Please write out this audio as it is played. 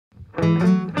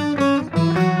Hello,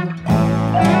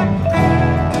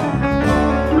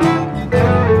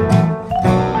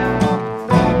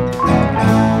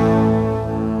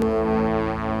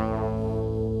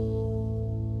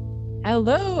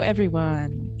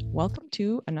 everyone. Welcome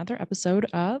to another episode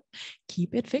of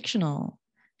Keep It Fictional.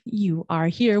 You are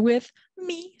here with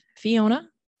me, Fiona,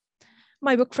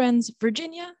 my book friends,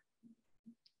 Virginia,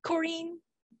 Corene,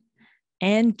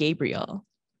 and Gabriel.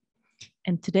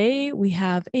 And today we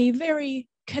have a very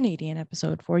Canadian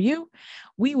episode for you.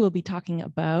 We will be talking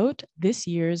about this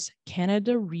year's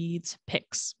Canada Reads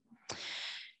picks.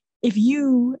 If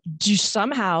you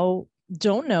somehow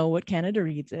don't know what Canada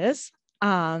Reads is,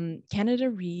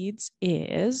 Canada Reads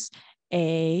is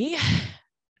a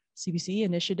CBC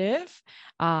initiative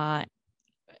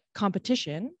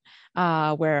competition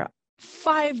where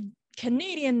 5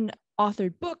 Canadian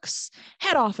authored books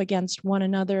head off against one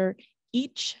another,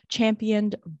 each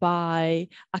championed by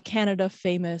a Canada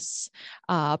famous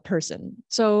person.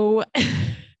 So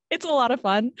it's a lot of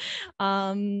fun.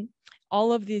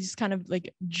 All of these kind of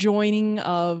like joining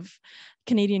of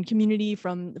Canadian community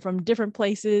from different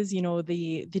places. You know,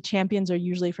 the champions are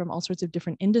usually from all sorts of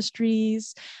different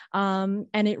industries, and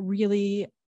it really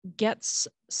gets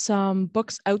some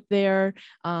books out there,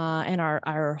 and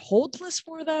our hold lists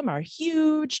for them are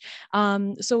huge.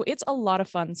 So it's a lot of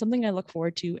fun, something I look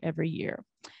forward to every year.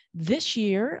 This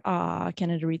year,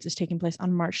 Canada Reads is taking place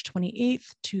on March 28th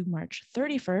to March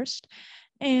 31st,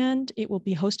 and it will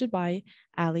be hosted by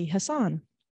Ali Hassan.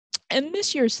 And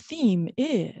this year's theme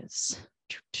is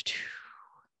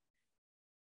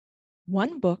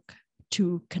one book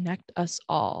to connect us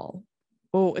all.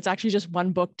 Oh, it's actually just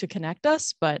one book to connect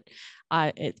us, but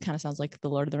it kind of sounds like The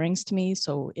Lord of the Rings to me.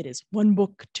 So it is one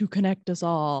book to connect us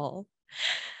all.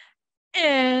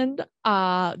 And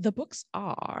the books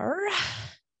are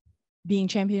being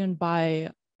championed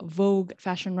by Vogue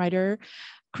fashion writer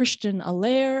Christian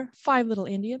Allaire, 5 Little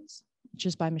Indians, which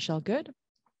is by Michelle Good.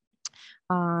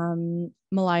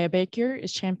 Malaya Baker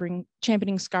is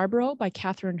championing Scarborough by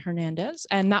Catherine Hernandez.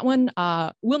 And that one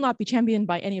will not be championed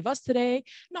by any of us today,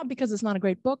 not because it's not a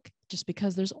great book, just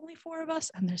because there's only 4 of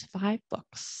us and there's 5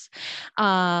 books.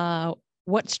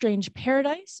 What Strange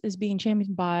Paradise is being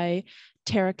championed by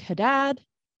Tarek Haddad,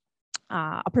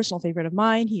 a personal favorite of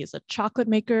mine. He is a chocolate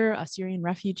maker, a Syrian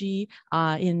refugee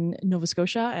in Nova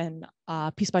Scotia, and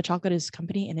Peace by Chocolate is his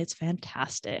company, and it's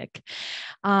fantastic.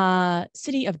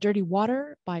 City of Dirty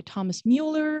Water by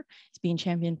Thomas-Müller is being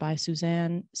championed by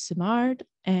Suzanne Simard,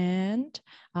 and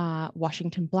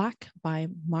Washington Black by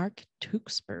Mark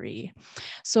Tewksbury.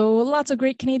 So lots of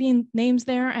great Canadian names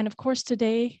there. And of course,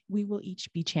 today we will each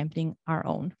be championing our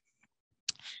own.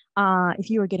 If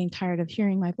you are getting tired of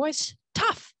hearing my voice,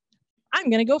 tough. I'm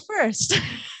going to go first.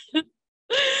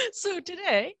 So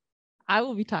today I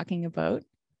will be talking about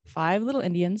 5 Little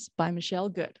Indians by Michelle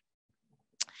Good.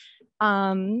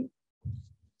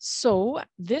 So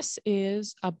this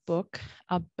is a book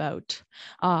about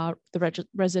the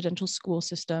residential school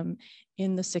system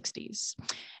in the 60s.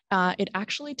 It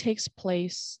actually takes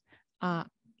place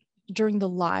during the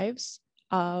lives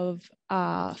of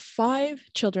 5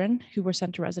 children who were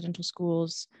sent to residential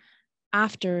schools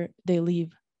after they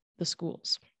leave the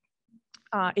schools.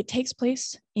 It takes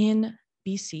place in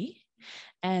BC,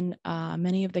 and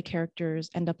many of the characters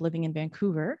end up living in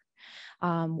Vancouver,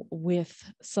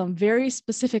 with some very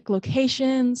specific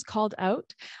locations called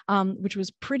out, which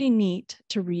was pretty neat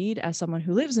to read as someone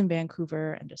who lives in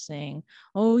Vancouver, and just saying,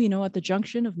 oh, you know, at the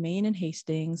junction of Maine and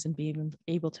Hastings, and being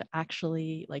able to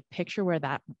actually like picture where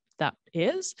that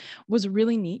is was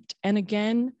really neat. And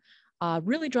again,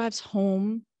 really drives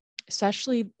home,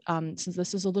 especially since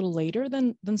this is a little later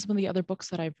than some of the other books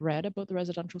that I've read about the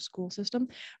residential school system,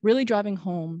 really driving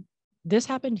home, this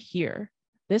happened here.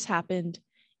 This happened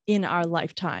in our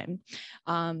lifetime.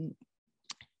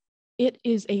 It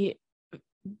is a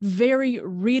very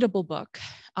readable book.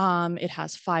 It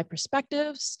has 5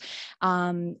 perspectives,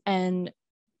 and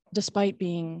despite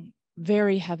being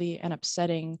very heavy and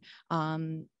upsetting,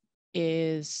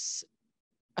 is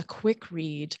a quick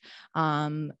read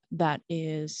that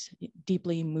is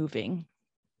deeply moving.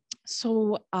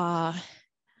 So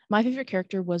my favorite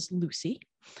character was Lucy.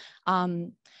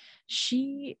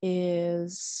 She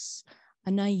is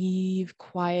a naive,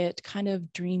 quiet, kind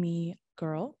of dreamy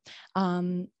girl.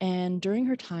 And during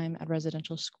her time at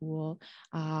residential school,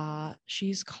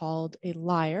 she's called a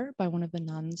liar by one of the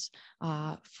nuns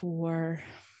for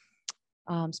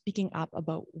speaking up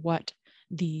about what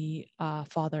the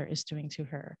father is doing to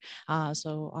her.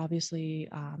 So obviously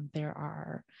there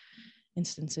are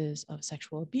instances of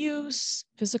sexual abuse,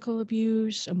 physical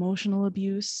abuse, emotional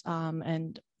abuse,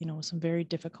 and some very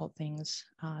difficult things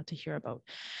to hear about.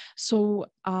 So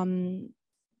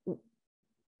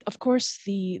of course,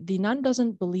 the nun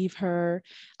doesn't believe her,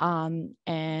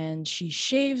 and she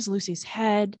shaves Lucy's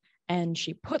head, and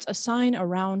she puts a sign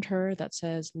around her that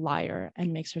says liar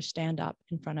and makes her stand up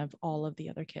in front of all of the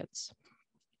other kids.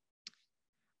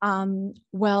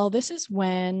 Well, this is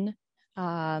when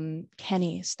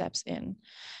Kenny steps in.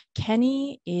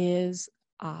 Kenny is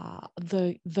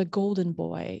the golden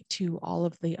boy to all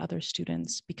of the other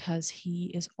students because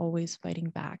he is always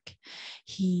fighting back.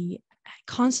 He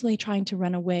constantly trying to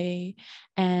run away,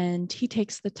 and he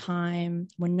takes the time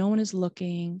when no one is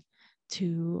looking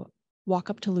to walk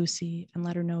up to Lucy and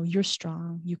let her know, you're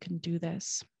strong, you can do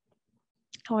this.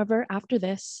 However, after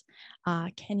this,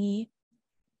 Kenny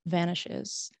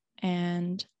vanishes,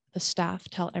 and the staff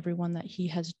tell everyone that he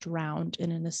has drowned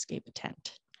in an escape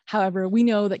attempt. However, we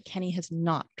know that Kenny has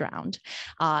not drowned.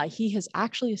 He has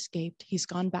actually escaped. He's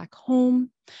gone back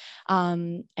home,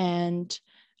 and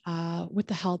with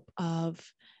the help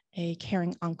of a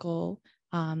caring uncle,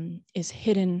 is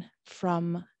hidden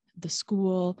from the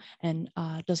school and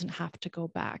doesn't have to go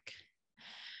back.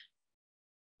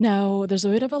 Now, there's a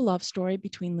bit of a love story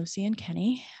between Lucy and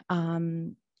Kenny,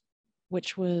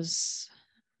 which was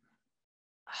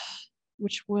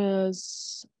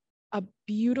a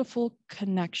beautiful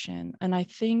connection. And I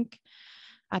think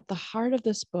at the heart of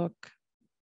this book,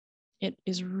 it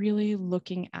is really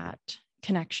looking at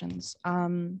connections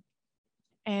and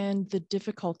the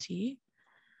difficulty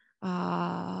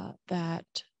that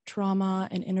trauma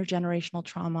and intergenerational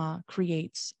trauma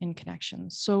creates in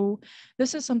connections. So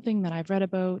this is something that I've read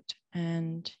about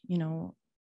and,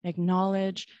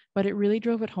 acknowledge, but it really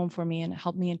drove it home for me and it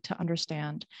helped me to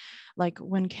understand. Like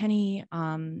when Kenny,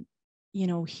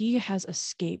 he has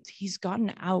escaped, he's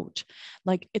gotten out.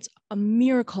 Like it's a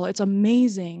miracle, it's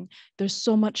amazing. There's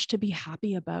so much to be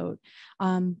happy about.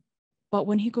 But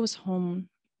when he goes home,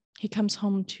 he comes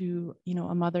home to,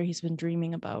 a mother he's been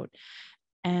dreaming about,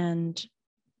 and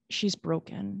she's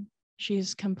broken.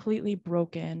 She's completely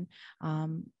broken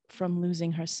from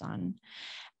losing her son.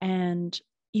 And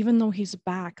even though he's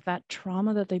back, that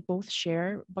trauma that they both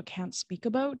share but can't speak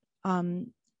about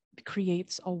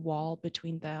creates a wall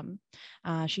between them.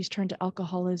 She's turned to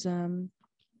alcoholism,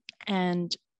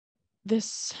 and the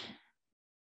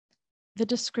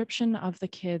description of the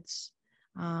kids,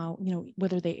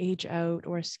 whether they age out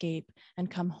or escape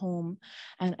and come home,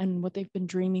 and what they've been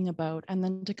dreaming about, and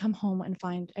then to come home and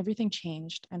find everything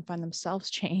changed and find themselves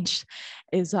changed,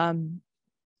 is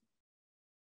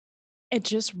it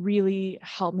just really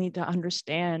helped me to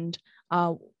understand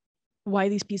why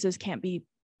these pieces can't be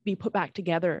put back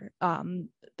together.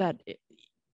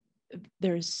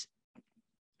 There's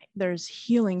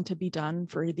healing to be done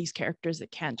for these characters.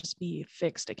 It can't just be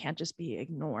fixed. It can't just be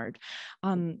ignored.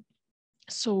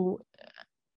 So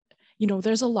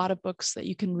there's a lot of books that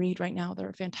you can read right now. There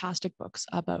are fantastic books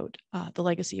about the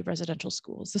legacy of residential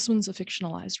schools. This one's a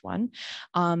fictionalized one.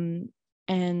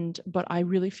 But I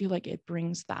really feel like it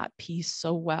brings that piece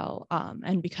so well.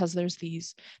 And because there's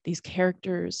these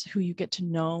characters who you get to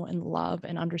know and love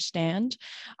and understand,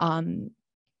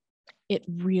 it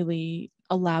really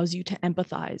allows you to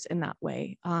empathize in that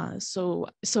way. So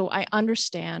I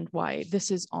understand why this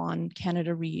is on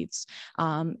Canada Reads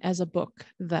as a book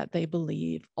that they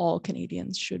believe all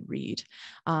Canadians should read,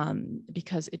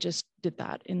 because it just did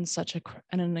that in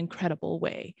an incredible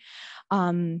way.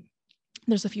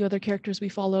 There's a few other characters we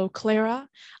follow. Clara,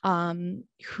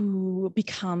 who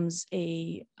becomes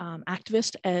a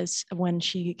activist when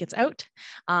she gets out,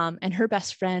 and her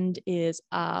best friend is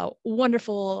a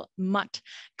wonderful mutt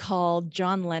called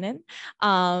John Lennon,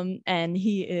 and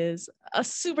he is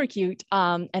super cute.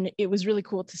 And it was really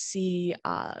cool to see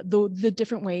the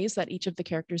different ways that each of the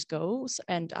characters goes,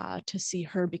 and to see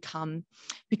her become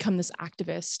this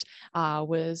activist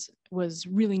was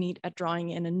really neat at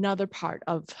drawing in another part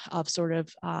of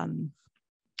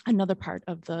another part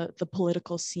of the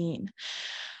political scene.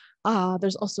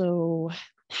 There's also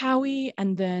Howie,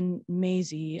 and then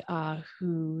Maisie,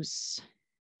 whose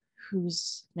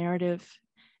narrative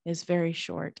is very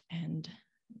short and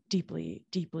deeply,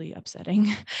 deeply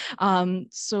upsetting.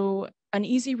 So an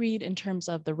easy read in terms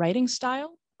of the writing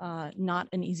style, not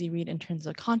an easy read in terms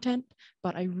of content,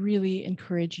 but I really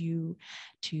encourage you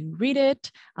to read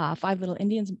it. Five Little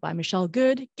Indians by Michelle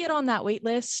Good. Get on that wait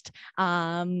list.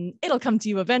 It'll come to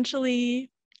you eventually.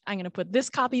 I'm going to put this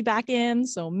copy back in,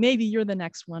 so maybe you're the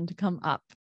next one to come up.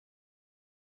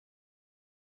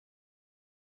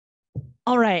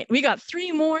 All right, we got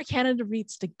 3 more Canada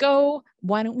Reads to go.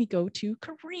 Why don't we go to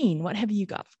Corene? What have you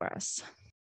got for us?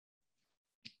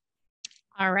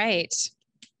 All right.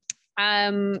 I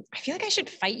feel like I should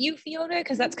fight you, Fiona,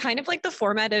 because that's kind of like the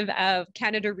format of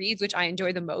Canada Reads, which I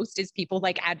enjoy the most, is people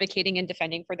like advocating and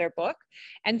defending for their book.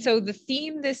 And so the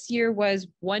theme this year was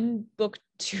one book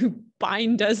to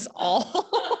bind us all.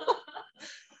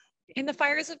 In the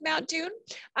fires of Mount Doom.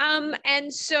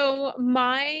 And so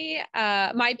my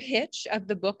pitch of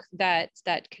the book that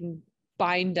can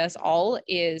bind us all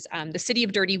is The City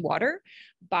of Dirty Water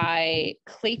by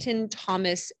Clayton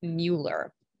Thomas-Müller.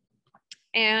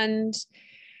 And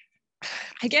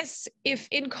I guess if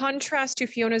in contrast to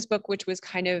Fiona's book, which was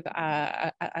kind of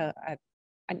an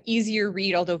easier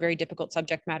read, although very difficult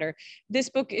subject matter, this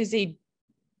book is a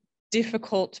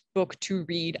difficult book to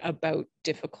read about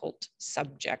difficult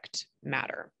subject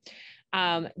matter.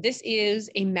 This is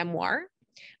a memoir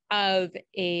of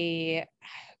a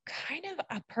kind of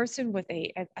a person with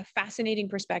a fascinating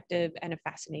perspective and a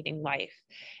fascinating life.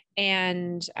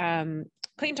 And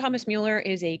Clayton Thomas-Müller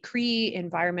is a Cree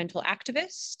environmental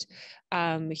activist.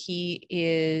 He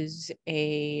is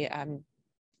a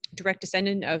direct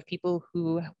descendant of people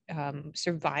who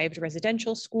survived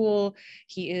residential school.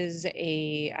 He is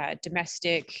a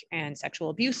domestic and sexual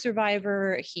abuse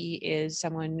survivor. He is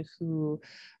someone who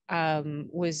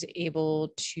was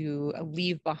able to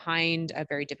leave behind a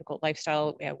very difficult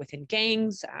lifestyle within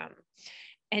gangs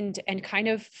and kind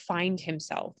of find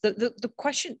himself. The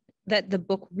question that the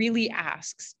book really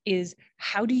asks is,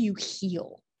 how do you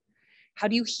heal? How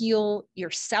do you heal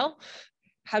yourself?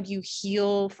 How do you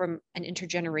heal from an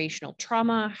intergenerational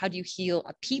trauma? How do you heal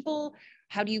a people?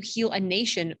 How do you heal a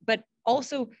nation? But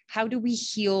also, how do we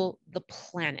heal the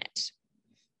planet?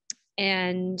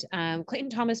 And Clayton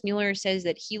Thomas-Müller says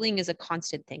that healing is a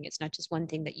constant thing. It's not just one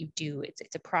thing that you do.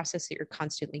 It's a process that you're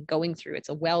constantly going through. It's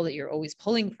a well that you're always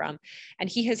pulling from. And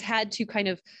he has had to kind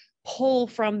of pull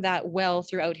from that well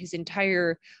throughout his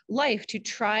entire life to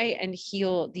try and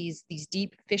heal these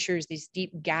deep fissures, these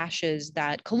deep gashes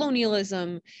that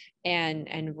colonialism and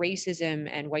racism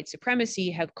and white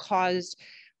supremacy have caused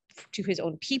to his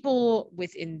own people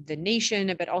within the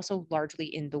nation, but also largely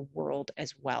in the world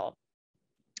as well.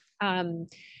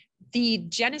 The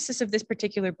genesis of this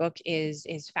particular book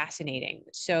is fascinating.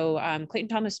 So Clayton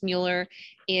Thomas-Müller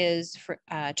is for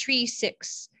Tree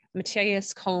 6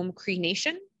 Matthias Combe Cree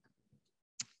Nation.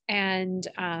 And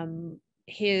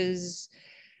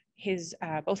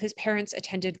both his parents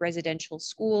attended residential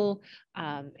school.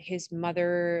 His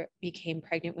mother became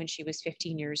pregnant when she was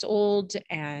 15 years old,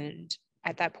 and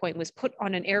at that point was put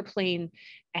on an airplane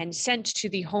and sent to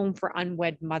the Home for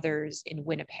Unwed Mothers in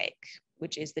Winnipeg,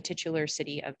 which is the titular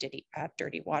city of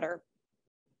Dirty Water.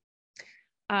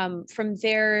 From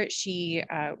there, she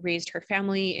raised her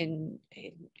family in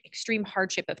extreme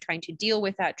hardship of trying to deal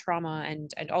with that trauma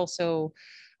and also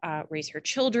raise her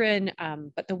children.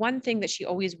 But the one thing that she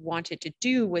always wanted to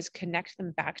do was connect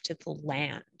them back to the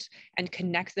land and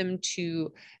connect them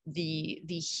to the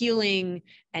healing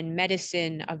and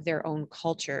medicine of their own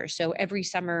culture. So every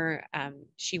summer,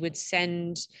 she would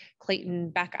send Clayton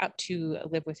back up to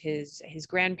live with his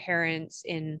grandparents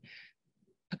in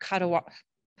Pekatawagan,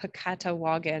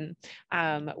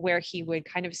 where he would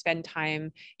kind of spend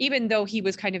time, even though he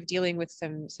was kind of dealing with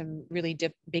some really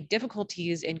big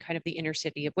difficulties in kind of the inner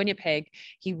city of Winnipeg.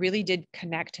 He really did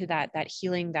connect to that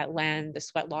healing, that land, the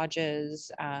sweat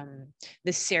lodges,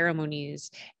 the ceremonies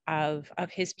of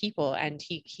his people, and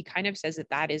he kind of says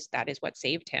that is what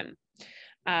saved him.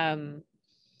 It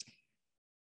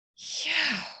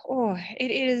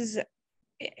is.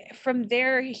 From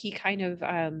there, he kind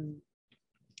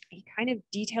of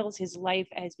details his life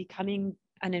as becoming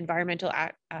an environmental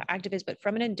activist, but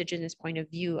from an Indigenous point of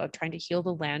view of trying to heal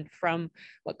the land from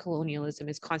what colonialism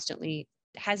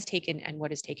has taken and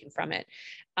what is taken from it.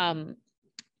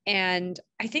 And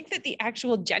I think that the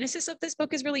actual genesis of this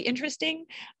book is really interesting.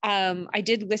 I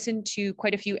did listen to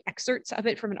quite a few excerpts of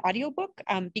it from an audiobook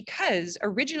because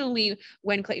originally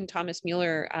when Clayton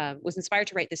Thomas-Müller was inspired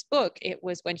to write this book, it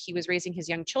was when he was raising his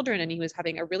young children and he was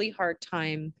having a really hard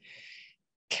time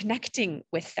connecting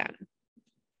with them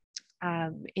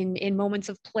in moments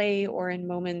of play or in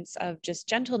moments of just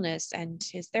gentleness. And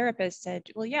his therapist said,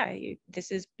 well, yeah,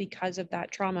 this is because of that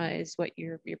trauma, is what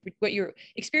your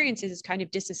experience is kind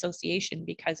of disassociation,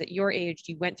 because at your age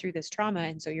you went through this trauma,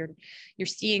 and so you're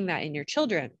seeing that in your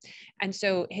children. And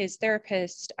so his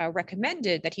therapist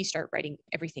recommended that he start writing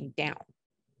everything down,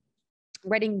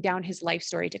 writing down his life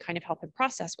story to kind of help him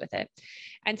process with it.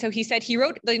 And so he said he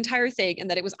wrote the entire thing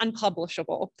and that it was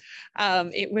unpublishable.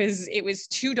 It was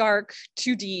too dark,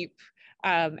 too deep.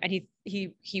 And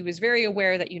he was very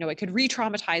aware that, it could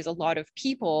re-traumatize a lot of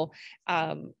people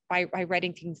by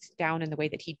writing things down in the way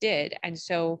that he did. And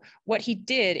so what he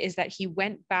did is that he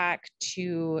went back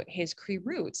to his Cree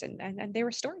roots, and they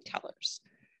were storytellers.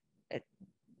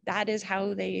 That is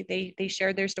how they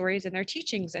shared their stories and their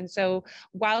teachings. And so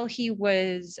while he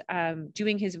was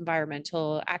doing his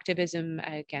environmental activism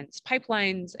against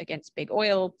pipelines, against big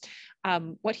oil,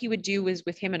 what he would do was,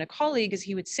 with him and a colleague, is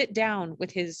he would sit down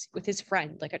with his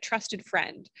friend, like a trusted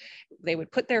friend. They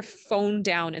would put their phone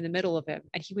down in the middle of him,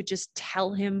 and he would just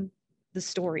tell him the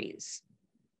stories.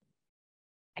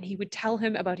 And he would tell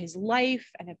him about his life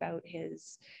and about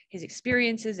his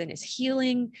experiences and his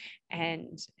healing.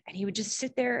 And he would just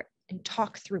sit there and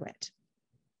talk through it.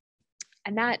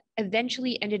 And that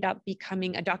eventually ended up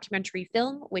becoming a documentary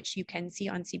film, which you can see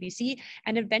on CBC,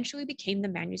 and eventually became the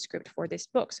manuscript for this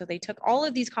book. So they took all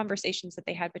of these conversations that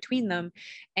they had between them,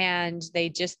 and they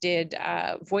just did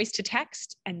voice to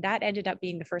text, and that ended up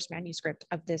being the first manuscript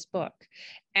of this book.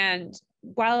 And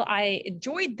while I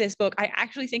enjoyed this book, I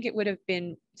actually think it would have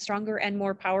been stronger and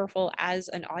more powerful as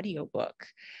an audiobook.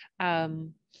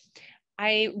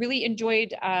 I really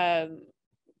enjoyed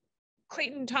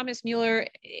Clayton Thomas-Müller.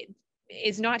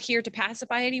 Is not here to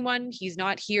pacify anyone. He's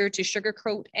not here to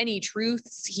sugarcoat any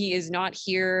truths. He is not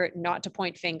here not to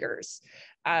point fingers.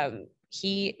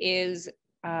 He is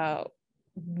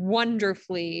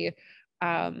wonderfully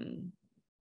angry,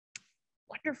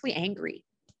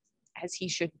 as he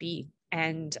should be.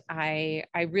 And I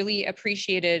really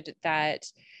appreciated that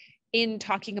in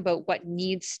talking about what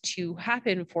needs to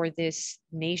happen for this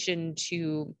nation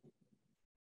to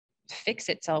fix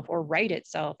itself or right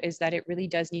itself, is that it really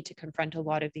does need to confront a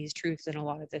lot of these truths and a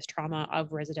lot of this trauma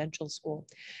of residential school.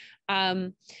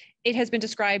 It has been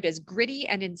described as gritty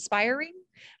and inspiring.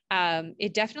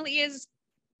 It definitely is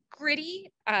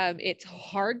gritty. It's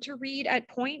hard to read at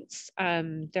points.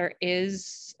 There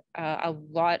is a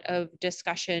lot of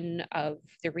discussion of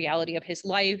the reality of his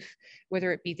life,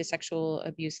 whether it be the sexual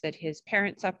abuse that his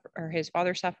parents or his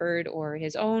father suffered, or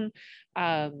his own.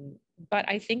 But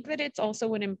I think that it's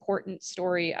also an important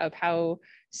story of how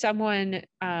someone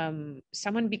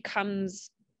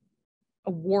becomes a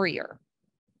warrior,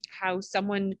 how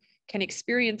someone can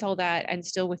experience all that and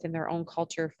still within their own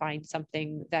culture find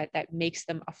something that makes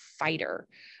them a fighter.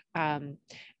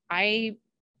 My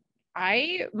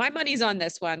money's on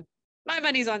this one. My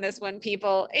money's on this one,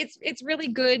 people. It's really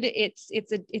good. It's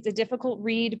a difficult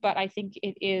read, but I think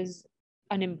it is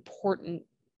an important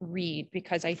read,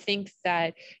 because I think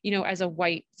that, as a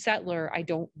white settler, I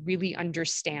don't really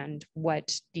understand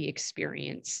what the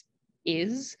experience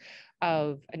is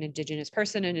of an Indigenous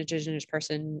person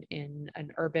in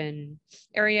an urban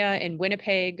area in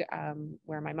Winnipeg,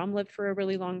 where my mom lived for a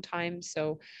really long time.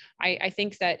 So I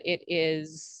think that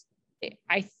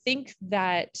I think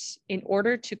that in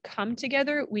order to come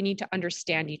together, we need to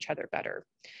understand each other better.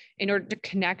 In order to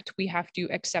connect, we have to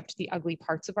accept the ugly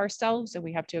parts of ourselves, and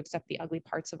we have to accept the ugly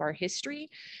parts of our history.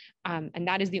 And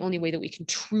that is the only way that we can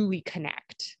truly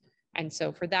connect. And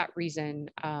so for that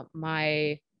reason,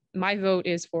 my vote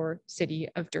is for City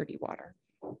of Dirty Water.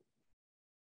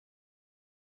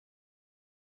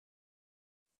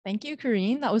 Thank you,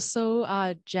 Corene. That was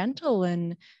so gentle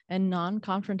and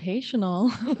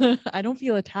non-confrontational. I don't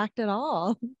feel attacked at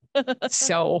all.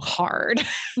 So hard.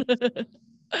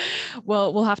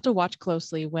 Well, we'll have to watch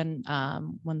closely when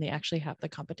they actually have the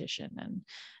competition, and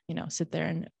sit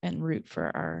there and root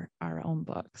for our own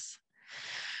books.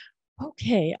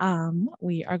 Okay,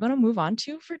 we are going to move on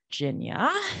to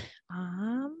Virginia.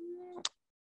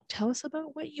 Tell us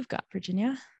about what you've got,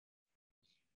 Virginia.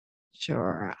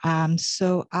 Sure.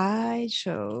 So I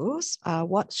chose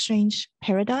What Strange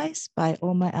Paradise by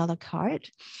Omar Akkad.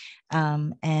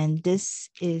 And this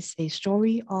is a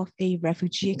story of a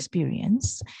refugee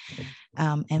experience.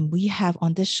 And we have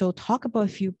on this show talked about a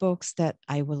few books that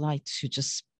I would like to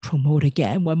just promote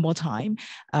again one more time,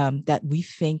 that we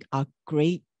think are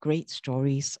great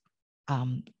stories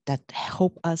that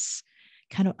help us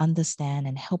kind of understand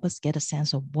and help us get a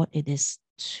sense of what it is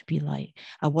to be like,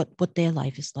 what their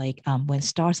life is like. When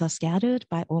Stars Are Scattered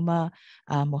by Omar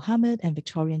Mohammed and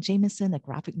Victoria Jameson, a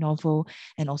graphic novel,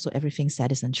 and also Everything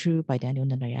Said Isn't True by Daniel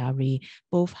Nayari,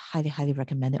 both highly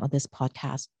recommended on this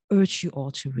podcast. Urge you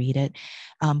all to read it.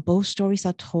 Both stories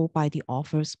are told by the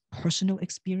author's personal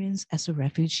experience as a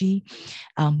refugee,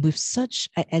 with such,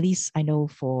 at least I know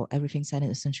for Everything Said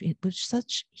Isn't True, with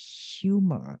such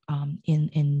humor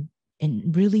in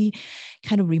really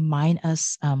kind of remind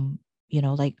us,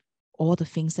 like all the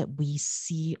things that we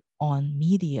see on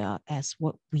media as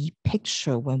what we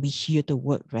picture when we hear the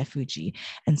word refugee,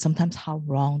 and sometimes how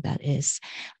wrong that is.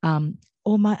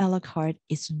 Omar Akkad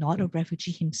is not a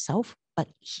refugee himself, but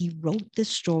he wrote this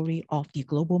story of the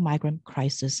global migrant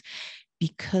crisis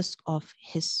because of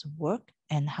his work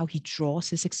and how he draws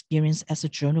his experience as a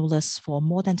journalist for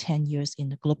more than 10 years in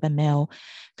the Globe and Mail,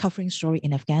 covering story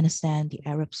in Afghanistan, the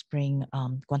Arab Spring,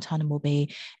 Guantanamo Bay,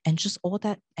 and just all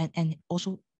that. And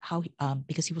also how,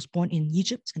 because he was born in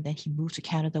Egypt and then he moved to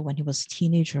Canada when he was a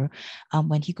teenager.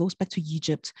 When he goes back to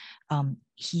Egypt,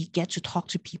 he gets to talk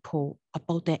to people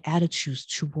about their attitudes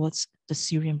towards the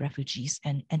Syrian refugees.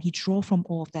 And he draws from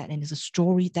all of that. And it's a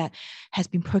story that has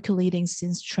been percolating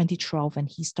since 2012. And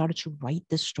he started to write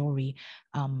this story,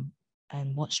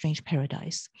 and What Strange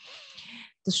Paradise.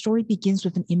 The story begins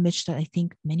with an image that I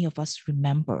think many of us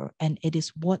remember. And it is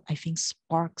what I think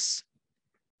sparks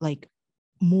like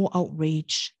more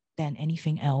outrage than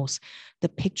anything else. The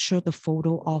picture, the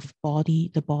photo of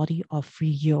the body of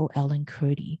 3-year-old Ellen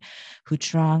Kurdi, who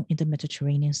drowned in the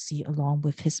Mediterranean Sea along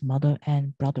with his mother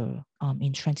and brother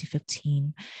in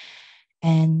 2015.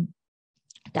 And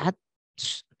that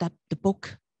the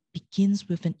book begins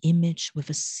with an image, with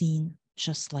a scene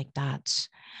just like that.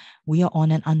 We are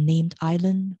on an unnamed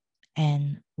island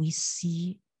and we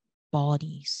see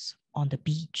bodies on the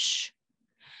beach.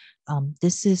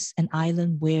 This is an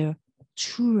island where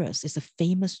tourists, is a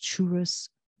famous tourist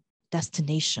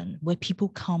destination where people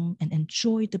come and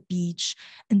enjoy the beach,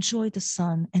 enjoy the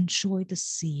sun, enjoy the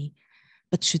sea.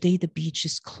 But today the beach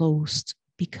is closed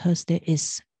because there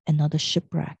is another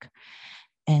shipwreck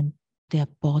and there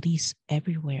are bodies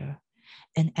everywhere.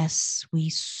 And as we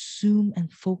zoom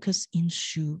and focus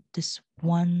into this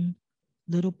one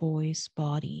little boy's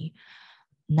body,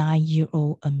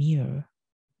 9-year-old Amir,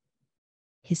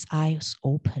 his eyes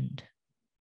opened.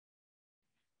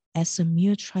 As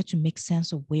Amir tried to make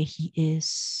sense of where he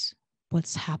is,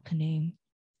 what's happening,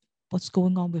 what's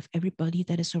going on with everybody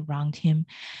that is around him,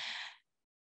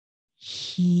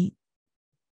 he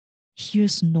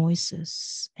hears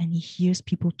noises and he hears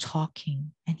people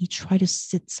talking, and he tries to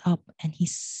sit up and he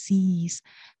sees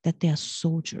that there are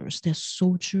soldiers. There are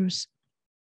soldiers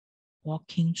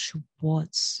walking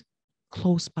towards,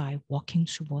 close by, walking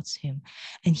towards him.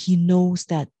 And he knows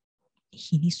that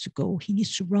he needs to go, he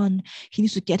needs to run, he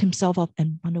needs to get himself up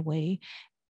and run away.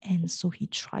 And so he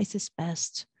tries his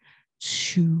best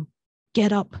to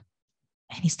get up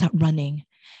and he starts running.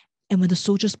 And when the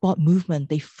soldiers spot movement,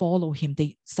 they follow him.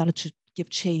 They started to give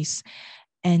chase.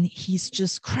 And he's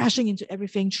just crashing into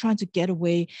everything, trying to get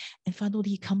away. And finally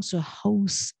he comes to a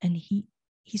house and he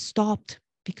stopped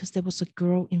because there was a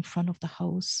girl in front of the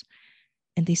house.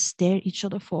 And they stare at each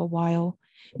other for a while.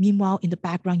 Meanwhile, in the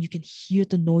background, you can hear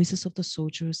the noises of the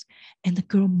soldiers. And the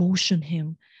girl motioned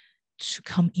him to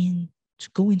come in, to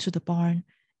go into the barn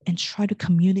and try to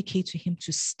communicate to him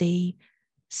to stay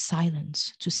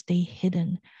silent, to stay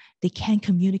hidden. They can't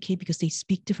communicate because they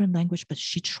speak different language, but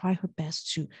she tried her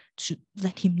best to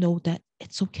let him know that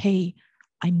it's okay.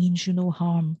 I mean you no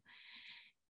harm.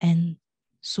 And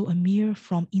so Amir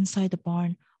from inside the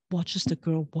barn watches the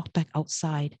girl walk back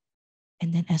outside.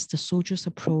 And then as the soldiers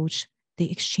approach, they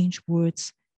exchange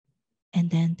words. And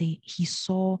then he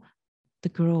saw the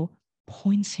girl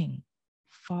pointing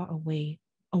far away,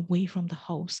 away from the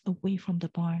house, away from the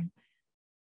barn.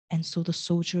 And so the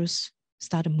soldiers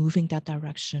started moving that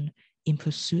direction in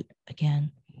pursuit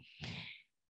again.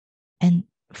 And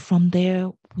from there,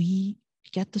 we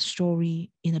get the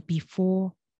story in a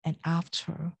before and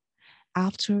after.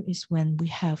 After is when we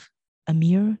have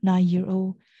Amir,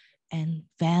 9-year-old, and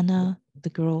Vanna, the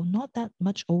girl, not that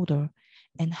much older,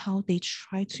 and how they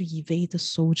try to evade the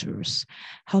soldiers,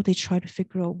 how they try to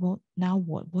figure out, well, now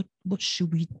what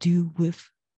should we do with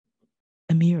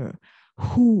Amir?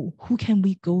 Who can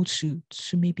we go to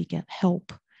maybe get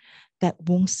help that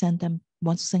won't send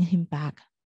him back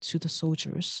to the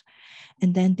soldiers?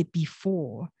 And then the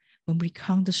before, when we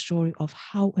count the story of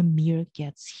how Amir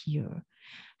gets here,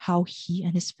 how he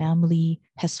and his family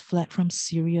has fled from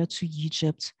Syria to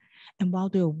Egypt, and while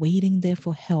they're waiting there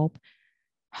for help,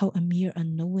 how Amir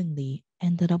unknowingly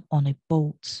ended up on a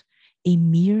boat, a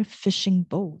mere fishing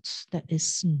boat that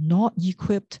is not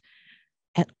equipped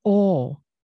at all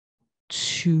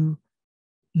to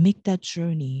make that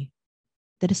journey,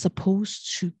 that is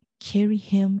supposed to carry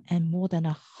him and more than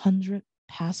 100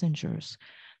 passengers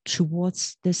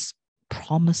towards this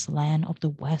promised land of the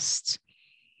West.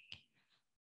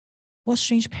 What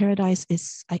Strange Paradise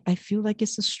is, I feel like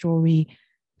it's a story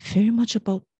very much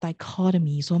about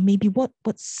dichotomies, or maybe what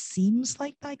seems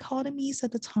like dichotomies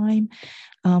at the time,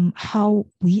 how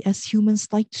we as humans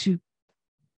like to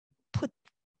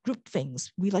group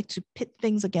things. We like to pit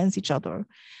things against each other,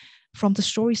 from the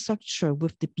story structure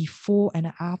with the before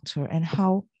and after, and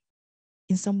how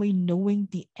in some way knowing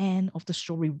the end of the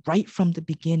story right from the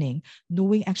beginning,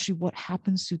 knowing actually what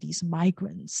happens to these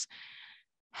migrants,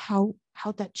 how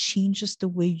that changes the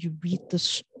way you read the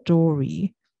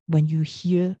story when you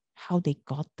hear how they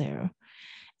got there.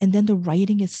 And then the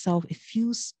writing itself, it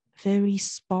feels very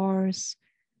sparse.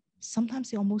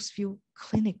 Sometimes they almost feel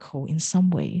clinical in some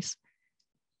ways,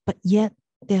 but yet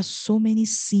there are so many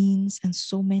scenes and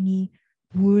so many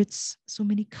words, so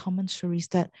many commentaries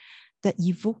that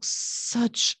evoke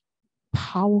such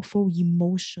powerful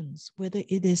emotions, whether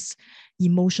it is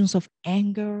emotions of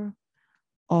anger,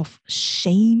 of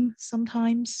shame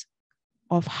sometimes,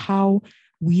 of how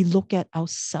we look at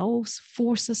ourselves,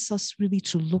 forces us really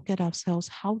to look at ourselves.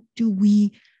 How do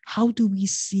we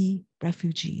see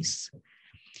refugees?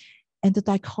 And the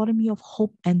dichotomy of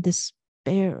hope and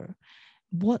despair.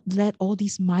 What led all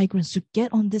these migrants to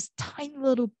get on this tiny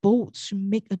little boat to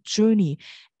make a journey?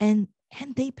 And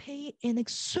they pay an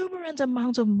exuberant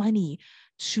amount of money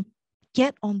to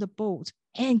get on the boat.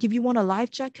 And if you want a life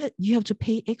jacket, you have to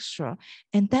pay extra.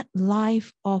 And that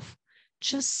life of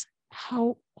just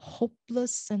how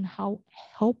hopeless and how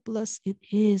helpless it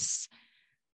is.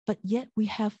 But yet we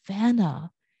have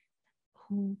Vanna,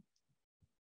 who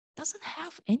doesn't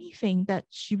have anything that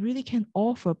she really can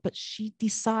offer, but she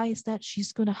decides that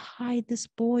she's going to hide this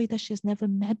boy that she has never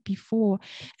met before.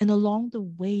 And along the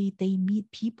way, they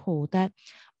meet people that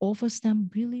offers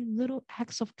them really little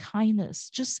acts of kindness.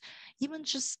 Just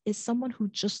is someone who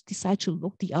just decides to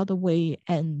look the other way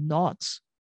and not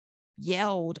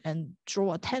yelled and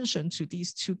draw attention to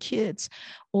these two kids,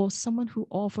 or someone who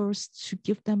offers to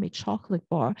give them a chocolate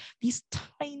bar. These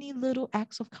tiny little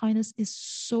acts of kindness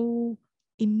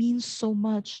it means so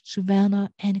much to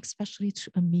Vanna and especially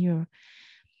to Amir.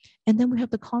 And then we have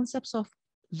the concepts of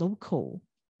local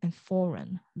and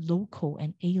foreign, local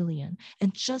and alien.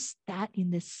 And just that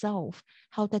in itself,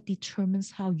 how that determines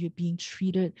how you're being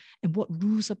treated and what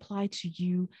rules apply to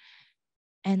you.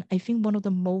 And I think one of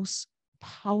the most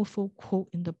powerful quote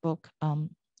in the book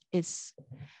is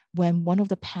when one of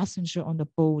the passengers on the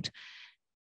boat,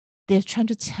 they're trying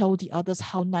to tell the others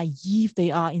how naive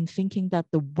they are in thinking that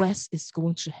the West is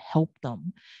going to help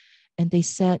them. And they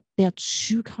said there are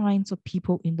two kinds of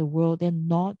people in the world. They're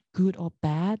not good or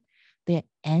bad. They're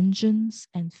engines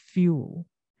and fuel.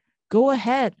 Go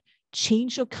ahead,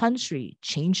 change your country,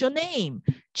 change your name,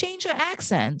 change your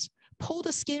accent, pull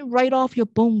the skin right off your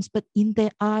bones, but in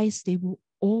their eyes, they will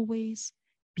always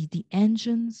be the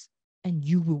engines and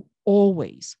you will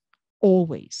always,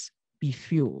 always be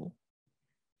fuel.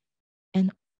 And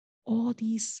all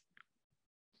these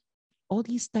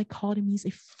dichotomies,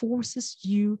 it forces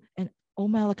you, and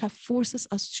Omar Akkad forces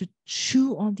us to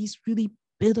chew on these really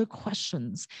bitter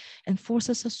questions and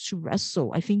forces us to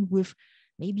wrestle, I think, with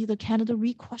maybe the Canada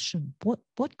Read question.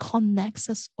 What connects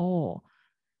us all?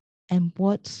 And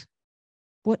what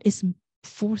is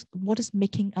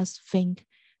making us think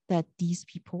that these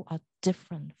people are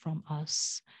different from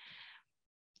us?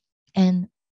 And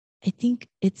I think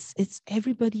it's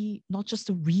everybody, not just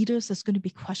the readers, that's going to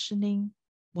be questioning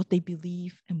what they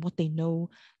believe and what they know.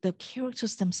 The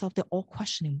characters themselves, they're all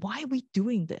questioning, why are we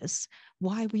doing this?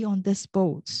 Why are we on this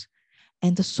boat?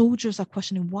 And the soldiers are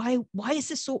questioning, why is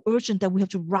it so urgent that we have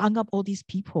to round up all these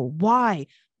people? Why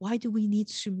do we need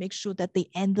to make sure that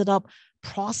they ended up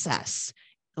processed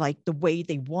like the way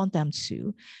they want them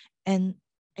to? And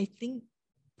I think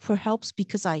perhaps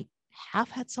because I have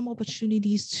had some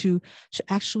opportunities to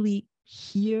actually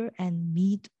hear and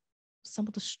meet some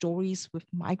of the stories with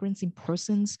migrants in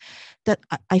persons, that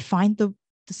I find the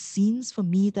scenes for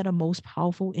me that are most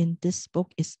powerful in this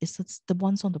book is the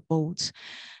ones on the boat,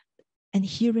 and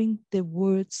hearing their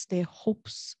words, their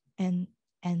hopes, and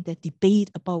their debate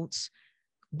about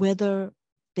whether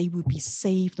they would be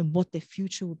saved and what their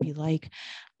future would be like,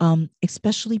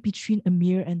 especially between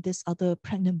Amir and this other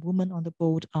pregnant woman on the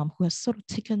boat, who has sort of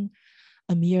taken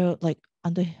Amir like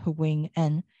under her wing,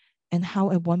 and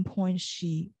how at one point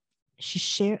she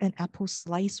shared an apple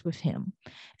slice with him,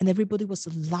 and everybody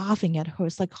was laughing at her.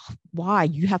 It's like, why?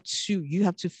 You have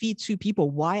to feed two people.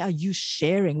 Why are you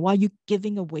sharing? Why are you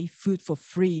giving away food for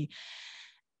free?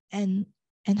 And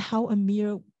how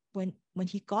Amir, when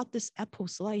he got this apple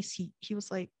slice, he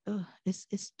was like,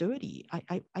 it's dirty.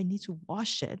 I need to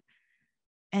wash it.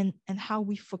 And how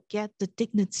we forget the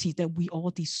dignity that we all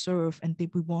deserve and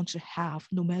that we want to have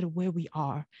no matter where we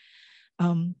are.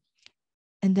 And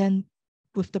then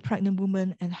with the pregnant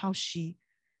woman and how she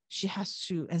has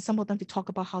to, and some of them, they talk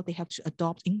about how they have to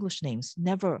adopt English names.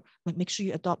 Never, like, make sure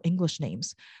you adopt English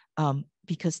names,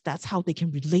 because that's how they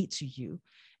can relate to you.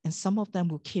 And some of them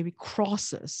will carry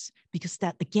crosses because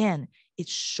that, again, it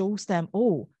shows them,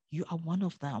 oh, you are one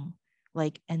of them.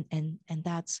 Like, and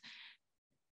that's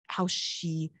how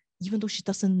she, even though she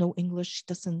doesn't know English,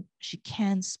 she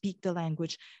can't speak the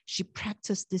language, she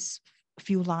practiced this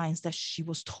few lines that she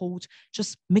was told,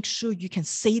 just make sure you can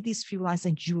say these few lines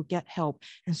and you will get help.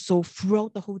 And so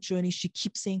throughout the whole journey, she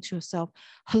keeps saying to herself,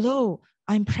 hello,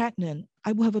 I'm pregnant.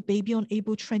 I will have a baby on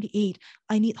April 28.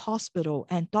 I need hospital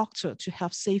and doctor to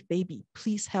have safe baby.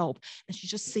 Please help. And she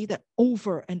just say that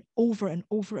over and over and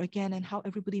over again, and how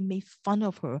everybody made fun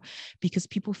of her because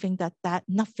people think that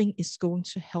nothing is going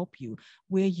to help you.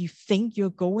 Where you think you're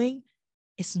going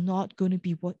is not going to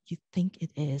be what you think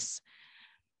it is.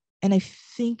 And I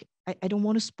think, I don't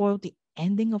want to spoil the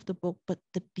ending of the book, but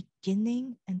the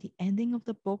beginning and the ending of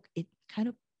the book, it kind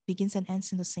of begins and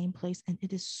ends in the same place. And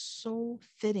it is so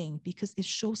fitting because it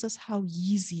shows us how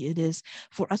easy it is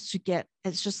for us to get,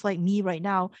 it's just like me right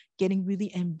now, getting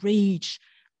really enraged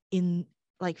in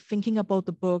like thinking about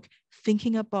the book,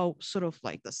 thinking about sort of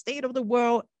like the state of the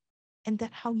world, and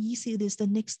that how easy it is the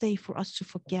next day for us to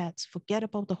forget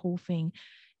about the whole thing.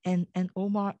 And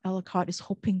Omar Akkad is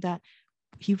hoping that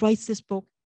he writes this book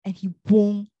and he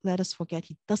won't let us forget.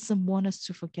 He doesn't want us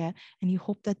to forget. And he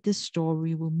hopes that this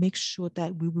story will make sure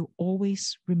that we will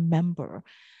always remember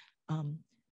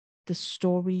the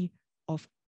story of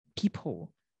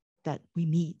people that we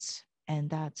meet, and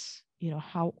that's, you know,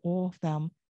 how all of them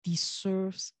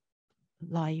deserves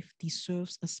life,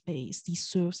 deserves a space,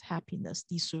 deserves happiness,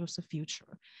 deserves a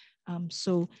future.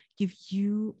 So if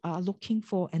you are looking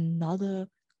for another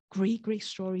great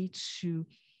story to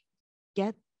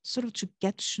get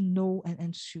to know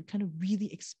and to kind of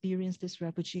really experience this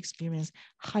refugee experience,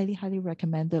 highly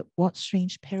recommended What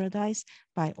Strange Paradise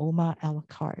by Omar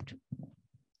Akkad.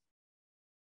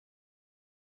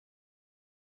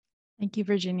 Thank you,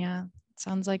 Virginia.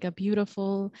 Sounds like a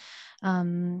beautiful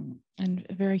and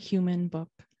very human book.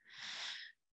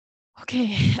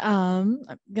 Okay, I'm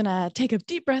gonna take a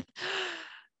deep breath.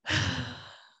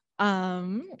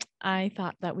 I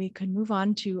thought that we could move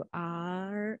on to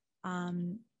our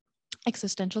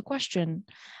existential question.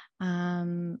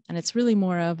 And it's really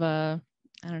more of a,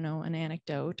 I don't know, an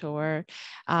anecdote or,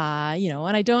 you know,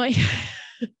 and I don't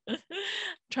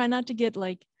try not to get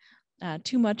like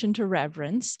too much into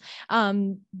reverence.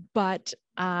 But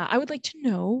I would like to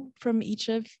know from each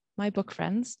of my book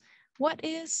friends, what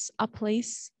is a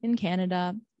place in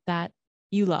Canada that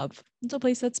you love? It's a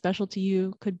place that's special to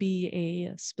you. Could be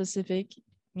a specific,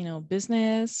 you know,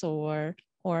 business or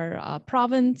a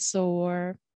province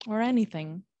or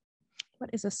anything. What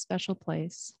is a special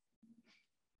place?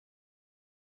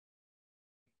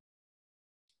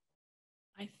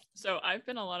 So I've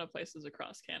been a lot of places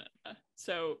across Canada.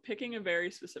 So picking a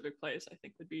very specific place, I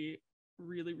think would be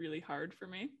really, really hard for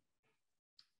me.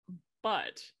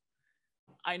 But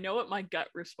I know what my gut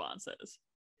response is.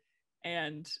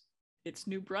 And it's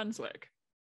New Brunswick,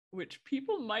 which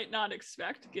people might not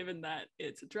expect given that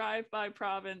it's a drive-by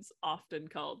province, often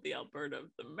called the Alberta of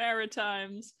the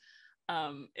Maritimes.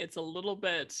 It's a little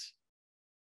bit,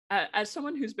 as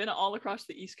someone who's been all across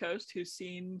the East Coast, who's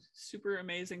seen super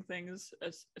amazing things,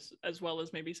 as well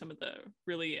as maybe some of the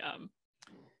really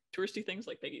touristy things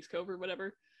like Peggy's Cove or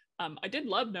whatever, I did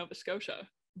love Nova Scotia,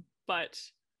 but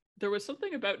there was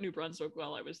something about New Brunswick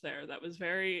while I was there that was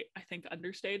very, I think,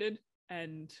 understated,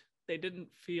 and they didn't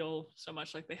feel so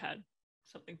much like they had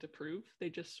something to prove. They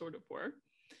just sort of were.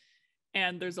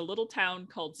 And there's a little town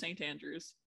called St.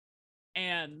 Andrews,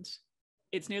 and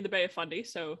it's near the Bay of Fundy,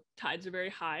 so tides are very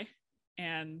high,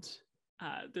 and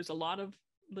there's a lot of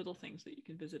little things that you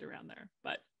can visit around there.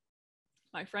 But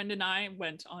my friend and I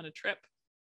went on a trip,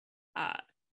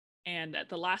 and at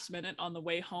the last minute on the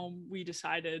way home, we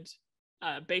decided,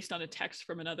 based on a text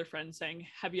from another friend saying,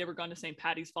 have you ever gone to St.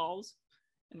 Paddy's Falls?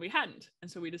 And we hadn't,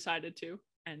 and so we decided to,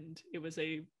 and it was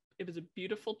a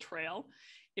beautiful trail.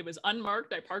 It was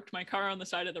unmarked. I parked my car on the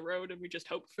side of the road, and we just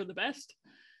hoped for the best.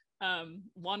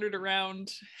 Wandered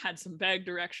around, had some vague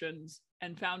directions,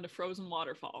 and found a frozen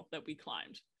waterfall that we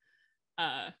climbed.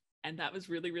 And that was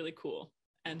really, really cool.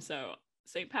 And so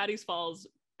St. Paddy's Falls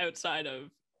outside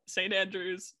of St.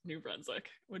 Andrews, New Brunswick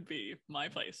would be my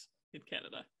place in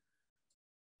Canada.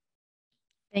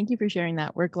 Thank you for sharing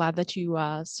that. We're glad that you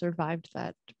survived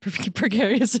that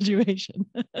precarious situation.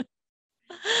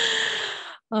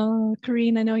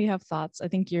 Corene, I know you have thoughts. I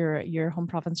think your home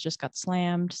province just got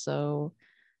slammed, so.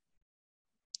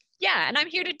 Yeah, and I'm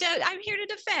here to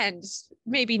defend,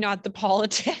 maybe not the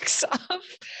politics of,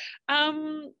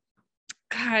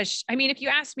 gosh, I mean, if you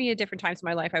asked me at different times in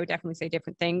my life, I would definitely say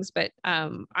different things, but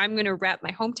I'm going to rep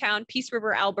my hometown, Peace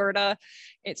River, Alberta.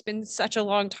 It's been such a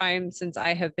long time since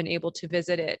I have been able to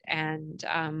visit it, and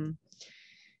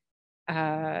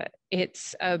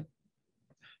it's a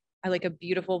like a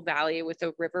beautiful valley with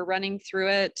a river running through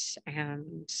it.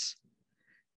 And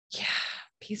yeah,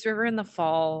 Peace River in the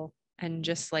fall, and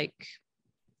just like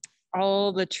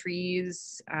all the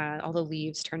trees, all the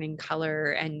leaves turning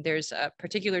color. And there's a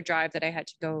particular drive that I had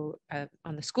to go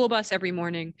on the school bus every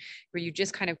morning, where you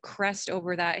just kind of crest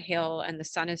over that hill and the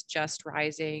sun is just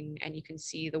rising and you can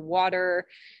see the water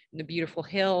and the beautiful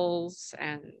hills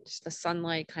and the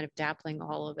sunlight kind of dappling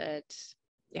all of it.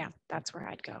 Yeah, that's where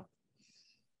I'd go.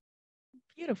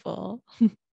 Beautiful.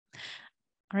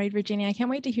 All right, Virginia, I can't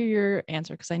wait to hear your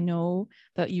answer, because I know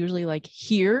that usually like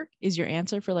here is your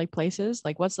answer for like places.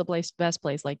 Like, what's the best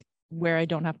place, like where I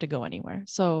don't have to go anywhere?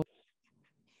 So,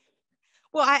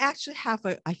 well, I actually have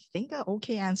I think an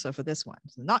okay answer for this one.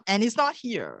 It's not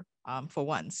here for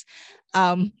once.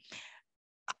 I'm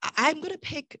gonna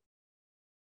pick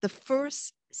the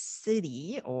first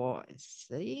city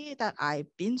that I've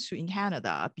been to in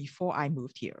Canada before I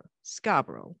moved here,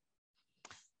 Scarborough.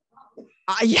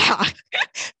 Yeah,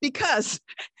 because,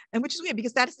 and which is weird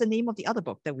because that is the name of the other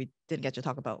book that we didn't get to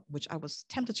talk about, which I was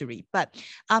tempted to read. But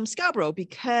Scarborough,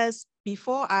 because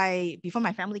before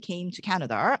my family came to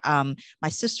Canada, my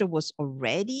sister was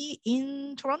already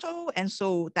in Toronto, and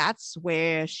so that's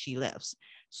where she lives.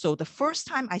 So the first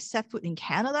time I set foot in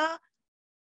Canada,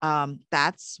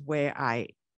 that's where I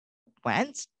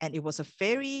went, and it was a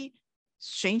very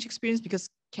strange experience because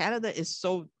Canada is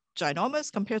so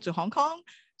ginormous compared to Hong Kong.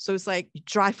 So it's like you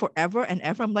drive forever and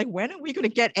ever. I'm like, when are we going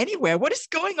to get anywhere? What is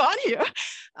going on here?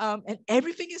 And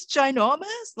everything is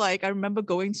ginormous. Like I remember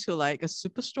going to like a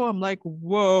superstore. I'm like,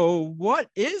 whoa, what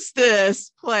is this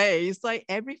place? Like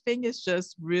everything is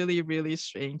just really, really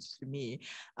strange to me.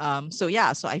 So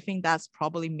yeah, so I think that's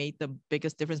probably made the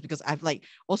biggest difference, because I've like,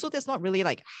 also there's not really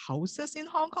like houses in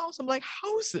Hong Kong. So I'm like,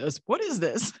 houses, what is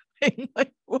this?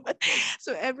 Like what?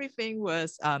 So everything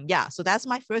was yeah, so that's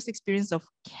my first experience of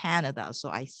Canada. So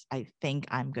I think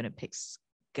I'm gonna pick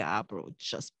Scarborough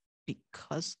just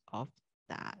because of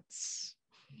that.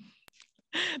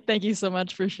 thank you so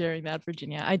much for sharing that,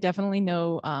 Virginia. I definitely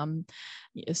know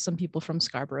some people from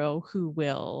Scarborough who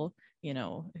will, you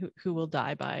know, who will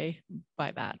die by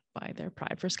their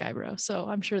pride for Scarborough. So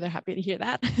I'm sure they're happy to hear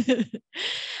that.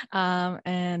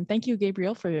 And thank you,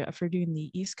 Gabriel, for doing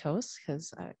the East Coast,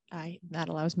 because I that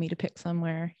allows me to pick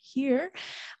somewhere here.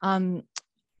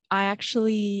 I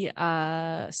actually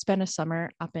spent a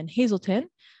summer up in Hazelton,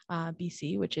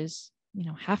 BC, which is, you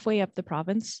know, halfway up the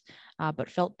province, but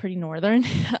felt pretty northern.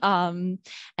 And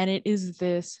it is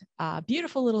this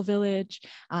beautiful little village.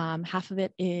 Half of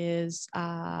it is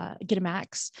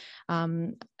Gittimax,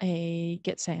 a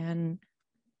Gitxsan,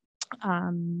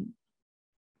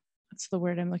 what's the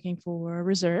word I'm looking for?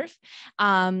 Reserve.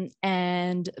 And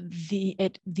the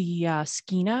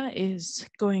Skeena is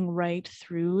going right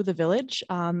through the village.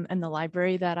 And the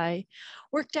library that I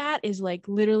worked at is like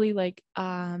literally like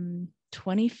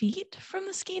 20 feet from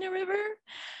the Skeena River.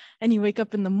 And you wake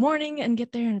up in the morning and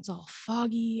get there and it's all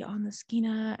foggy on the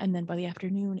Skeena. And then by the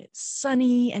afternoon, it's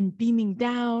sunny and beaming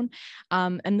down.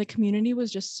 And the community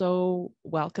was just so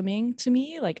welcoming to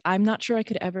me. Like, I'm not sure I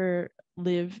could ever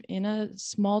live in a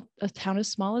town as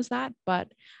small as that,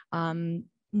 but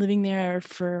living there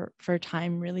for a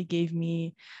time really gave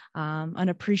me an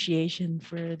appreciation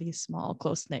for these small,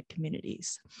 close-knit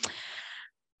communities.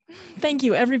 Thank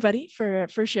you, everybody,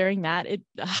 for sharing that. It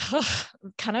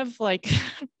kind of like,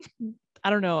 I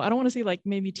don't know, I don't want to say like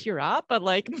made me tear up, but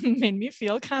like made me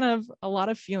feel kind of a lot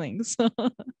of feelings.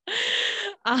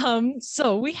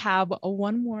 So we have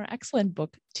one more excellent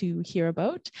book to hear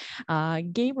about.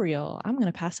 Gabriel, I'm going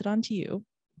to pass it on to you.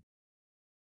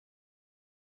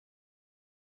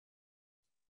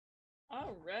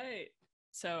 All right.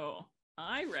 So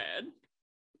I read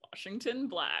Washington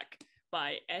Black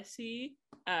by Essie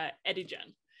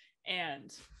Edugyan.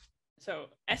 And so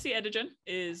Essie Edugyan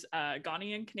is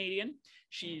Ghanaian Canadian.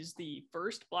 She's the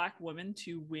first Black woman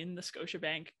to win the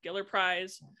Scotiabank Giller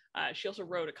Prize. She also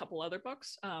wrote a couple other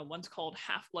books. One's called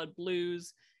Half-Blood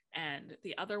Blues, and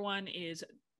the other one is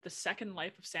The Second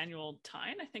Life of Samuel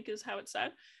Tyne, I think is how it's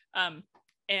said.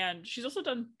 And she's also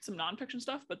done some nonfiction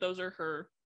stuff, but those are her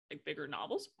like bigger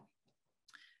novels.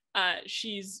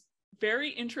 She's very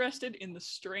interested in the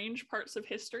strange parts of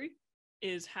history,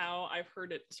 is how I've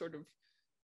heard it sort of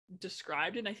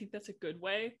described, and I think that's a good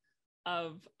way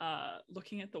of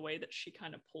looking at the way that she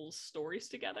kind of pulls stories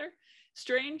together.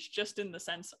 Strange just in the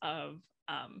sense of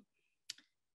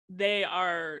they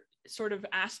are sort of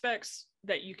aspects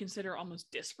that you consider almost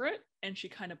disparate, and she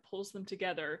kind of pulls them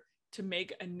together to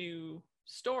make a new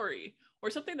story,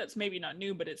 or something that's maybe not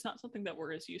new, but it's not something that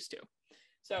we're as used to.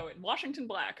 So in Washington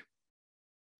Black,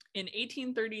 in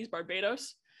 1830s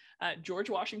Barbados, George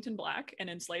Washington Black, an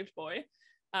enslaved boy,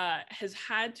 has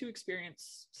had to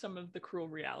experience some of the cruel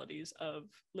realities of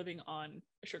living on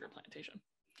a sugar plantation.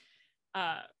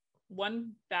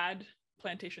 One bad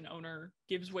plantation owner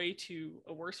gives way to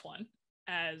a worse one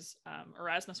as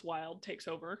Erasmus Wild takes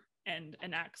over and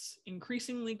enacts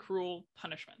increasingly cruel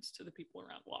punishments to the people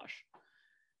around Wash.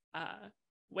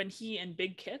 When he and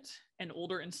Big Kit, an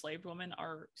older enslaved woman,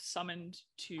 are summoned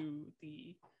to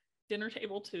the dinner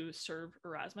table to serve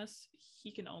Erasmus,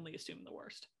 he can only assume the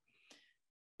worst.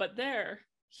 But there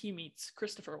he meets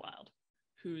Christopher Wild,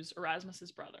 who's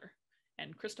Erasmus's brother.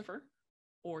 And Christopher,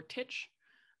 or Titch,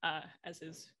 as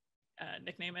his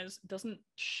nickname is, doesn't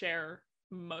share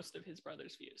most of his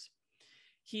brother's views.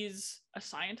 He's a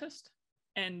scientist,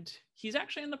 and he's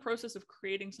actually in the process of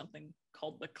creating something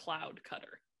called the Cloud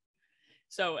Cutter.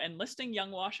 So enlisting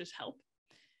young Wash's help,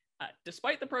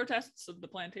 despite the protests of the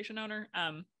plantation owner,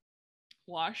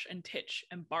 Wash and Titch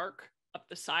embark up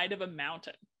the side of a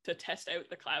mountain to test out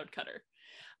the Cloud Cutter.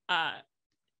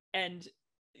 And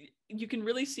you can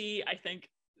really see, I think,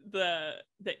 the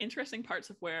interesting parts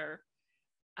of where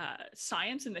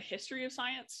science and the history of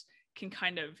science can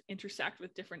kind of intersect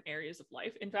with different areas of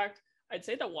life. In fact, I'd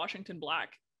say that Washington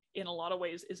Black, in a lot of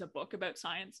ways, is a book about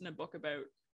science and a book about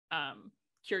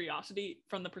curiosity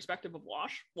from the perspective of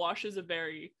Wash. Wash is a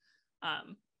very,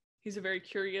 he's a very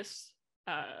curious,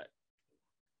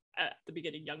 at the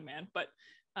beginning, young man, but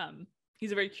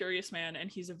he's a very curious man, and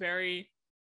he's a very,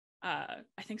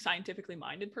 I think, scientifically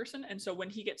minded person. And so when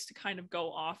he gets to kind of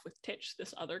go off with Titch,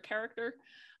 this other character,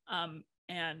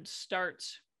 and start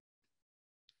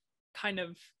kind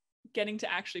of getting to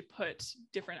actually put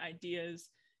different ideas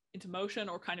into motion,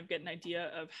 or kind of get an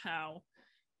idea of how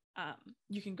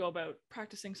you can go about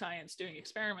practicing science, doing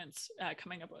experiments,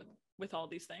 coming up with all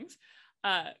these things.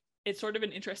 It's sort of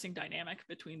an interesting dynamic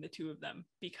between the two of them,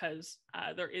 because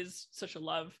there is such a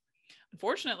love.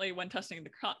 Unfortunately, when testing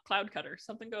the Cloud Cutter,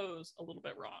 something goes a little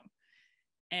bit wrong.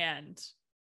 And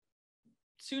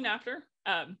soon after,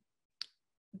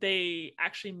 they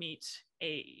actually meet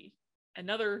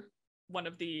another one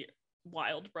of the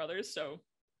Wild brothers, so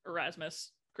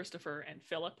Erasmus, Christopher, and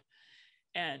Philip.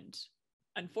 And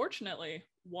unfortunately,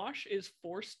 Wash is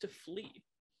forced to flee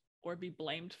or be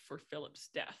blamed for Philip's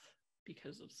death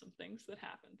because of some things that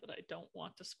happened that I don't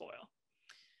want to spoil.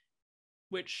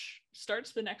 Which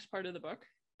starts the next part of the book,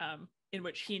 in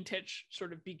which he and Titch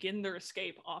sort of begin their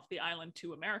escape off the island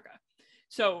to America.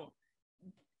 So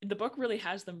the book really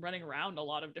has them running around a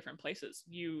lot of different places.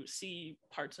 You see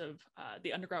parts of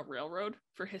the Underground Railroad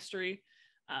for history.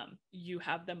 You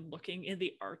have them looking in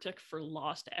the Arctic for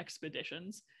lost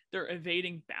expeditions. They're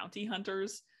evading bounty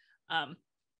hunters.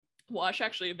 Wash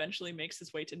actually eventually makes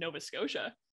his way to Nova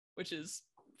Scotia, which is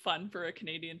fun for a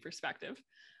Canadian perspective,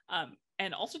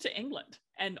 and also to England,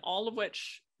 and all of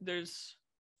which there's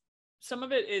some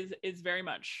of it is very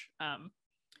much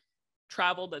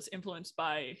travel that's influenced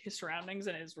by his surroundings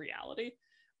and his reality,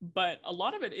 but a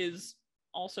lot of it is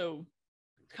also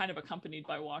kind of accompanied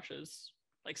by Wash's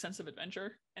like sense of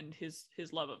adventure and his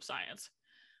love of science.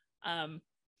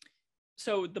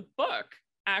 So the book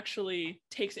actually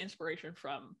takes inspiration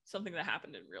from something that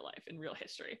happened in real life, in real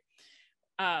history.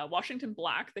 Washington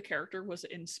Black, the character, was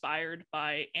inspired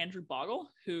by Andrew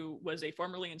Bogle, who was a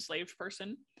formerly enslaved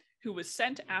person who was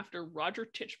sent after Roger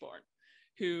Tichborne,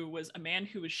 who was a man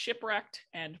who was shipwrecked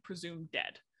and presumed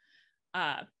dead.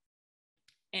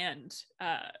 And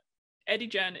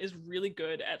Edugyan is really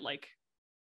good at like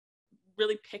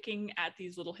really picking at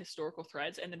these little historical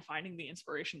threads and then finding the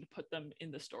inspiration to put them in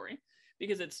the story,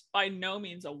 because it's by no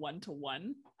means a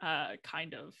one-to-one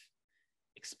kind of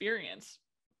experience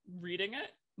reading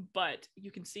it, but you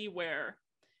can see where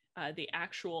the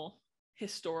actual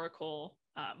historical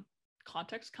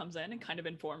context comes in and kind of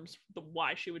informs the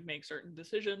why she would make certain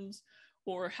decisions,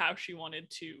 or how she wanted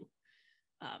to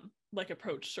like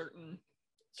approach certain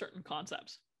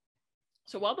concepts.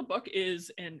 So while the book is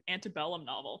an antebellum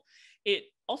novel, it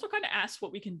also kind of asks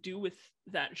what we can do with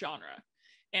that genre,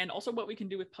 and also what we can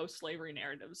do with post-slavery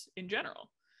narratives in general.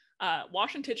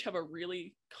 Wash and Titch have a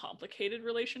really complicated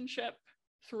relationship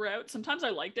throughout. Sometimes I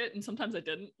liked it and sometimes I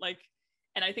didn't.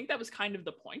 And I think that was kind of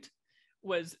the point,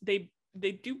 was they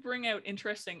do bring out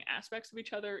interesting aspects of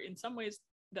each other in some ways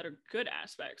that are good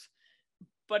aspects,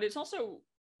 but it's also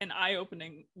an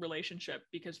eye-opening relationship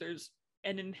because there's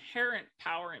an inherent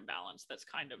power imbalance that's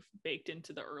kind of baked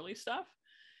into the early stuff,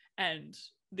 and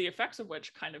the effects of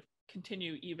which kind of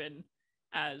continue even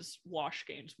as Wash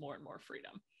gains more and more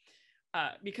freedom.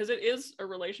 Because it is a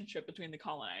relationship between the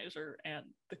colonizer and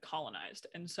the colonized.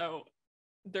 And so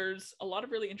there's a lot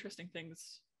of really interesting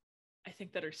things I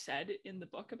think that are said in the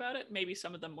book about it, maybe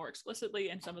some of them more explicitly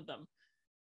and some of them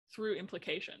through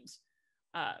implications,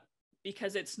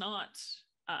 because it's not,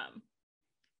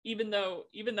 even though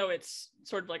it's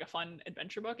sort of like a fun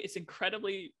adventure book, it's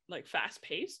incredibly like fast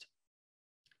paced.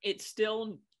 It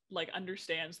still like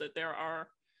understands that there are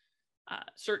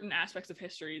certain aspects of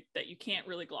history that you can't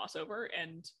really gloss over,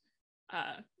 and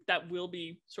that will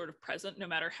be sort of present no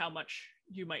matter how much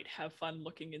you might have fun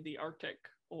looking in the Arctic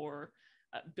or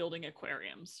building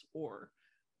aquariums or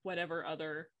whatever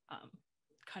other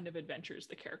kind of adventures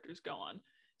the characters go on.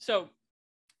 So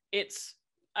it's,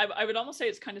 I would almost say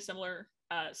it's kind of similar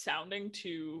sounding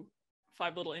to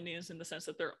Five Little Indians in the sense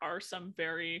that there are some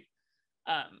very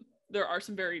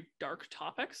dark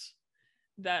topics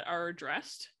that are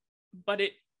addressed, but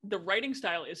the writing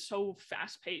style is so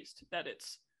fast paced that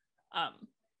it's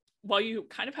while you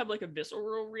kind of have like a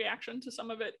visceral reaction to some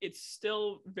of it, it's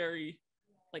still very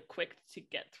like quick to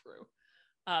get through,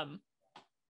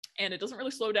 and it doesn't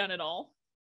really slow down at all,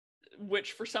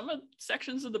 which for some of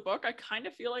sections of the book I kind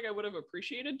of feel like I would have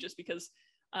appreciated, just because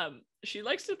she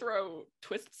likes to throw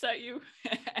twists at you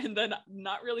and then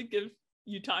not really give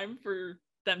you time for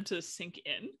them to sink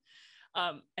in,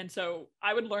 and so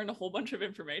I would learn a whole bunch of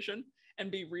information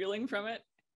and be reeling from it,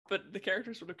 but the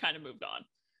characters would have kind of moved on,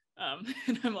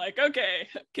 and I'm like, okay,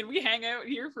 can we hang out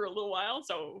here for a little while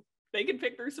so they can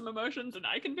pick through some emotions and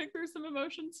I can pick through some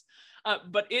emotions?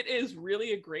 But it is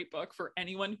really a great book for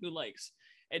anyone who likes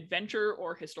adventure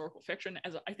or historical fiction,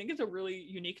 as I think it's a really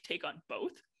unique take on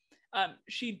both.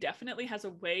 She definitely has a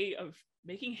way of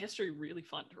making history really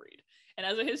fun to read. And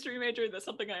as a history major, that's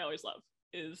something I always love,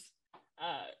 is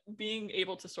being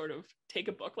able to sort of take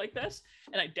a book like this.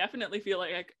 And I definitely feel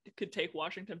like I could take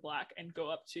Washington Black and go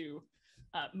up to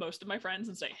most of my friends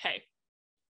and say, hey,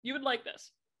 you would like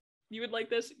this. You would like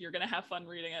this. You're going to have fun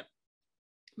reading it.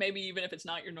 Maybe even if it's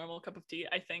not your normal cup of tea.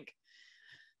 I think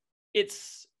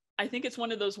it's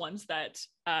one of those ones that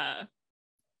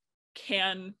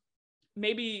can,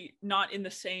 maybe not in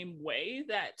the same way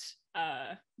that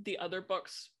the other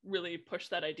books really push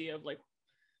that idea of like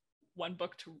one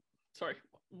book to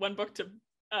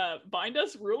bind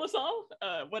us, rule us all,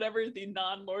 whatever the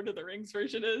non-Lord of the Rings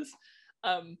version is.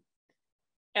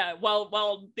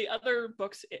 While the other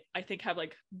books I think have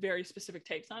like very specific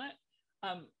takes on it,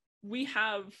 we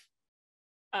have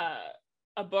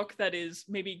a book that is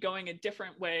maybe going a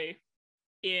different way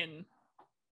in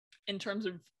terms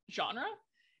of genre,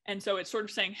 and so it's sort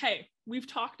of saying, hey, we've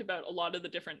talked about a lot of the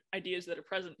different ideas that are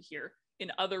present here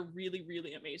in other really,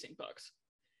 really amazing books.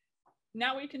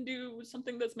 Now we can do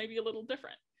something that's maybe a little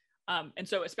different, and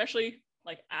so especially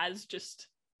like as just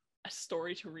a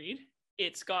story to read,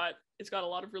 it's got a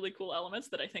lot of really cool elements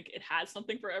that I think it has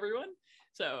something for everyone.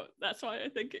 So that's why I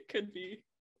think it could be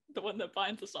the one that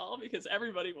binds us all, because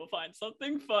everybody will find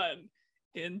something fun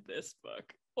in this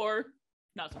book, or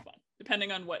not so fun,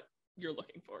 depending on what you're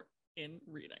looking for in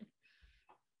reading.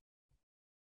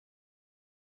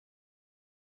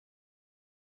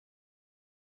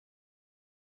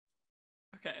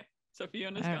 Okay, so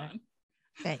Fiona's gone.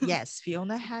 Yes,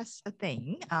 Fiona has a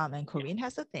thing, and Corene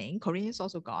has a thing. Corene is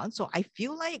also gone. So I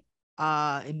feel like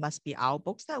it must be our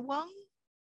books that won.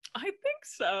 I think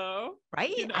so.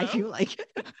 Right? You know? I feel like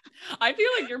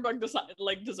your book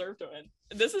deserved to win.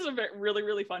 This is a really,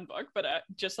 really fun book, but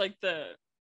just like the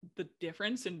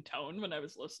difference in tone when I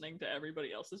was listening to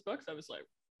everybody else's books, I was like,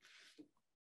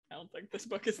 I don't think this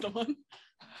book is the one.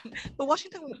 But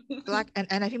Washington Black and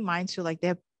I think mine too, like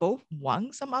they're both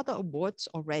won some other awards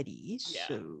already. Yeah.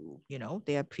 So,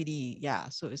 they are pretty,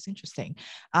 so it's interesting.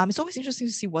 It's always interesting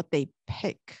to see what they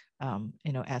pick,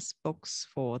 as books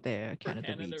for their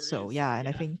Canada reads. So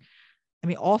and I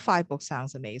mean, all 5 books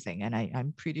sounds amazing. And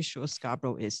I'm pretty sure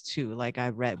Scarborough is too. Like I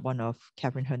read one of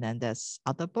Catherine Hernandez's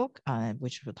other book,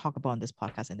 which we'll talk about on this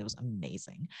podcast, and it was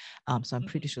amazing. So I'm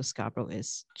pretty sure Scarborough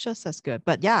is just as good.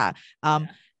 But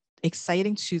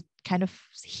exciting to kind of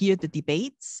hear the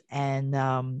debates and,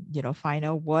 find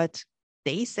out what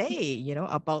they say,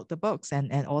 about the books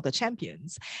and all the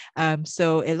champions.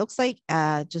 So it looks like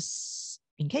just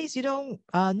in case you don't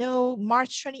know,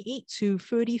 March 28th to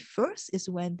 31st is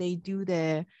when they do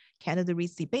their Canada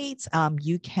Reads debates.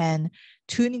 You can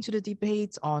tune into the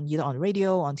debates on either on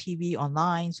radio, on TV,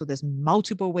 online. So there's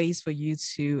multiple ways for you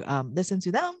to listen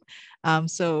to them.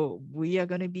 So we are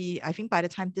going to be, I think by the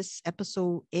time this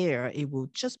episode air, it will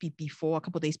just be a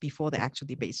couple of days before the actual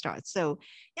debate starts. So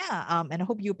and I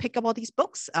hope you pick up all these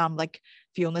books. Like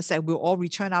Fiona said, we'll all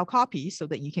return our copies so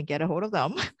that you can get a hold of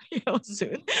them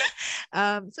soon.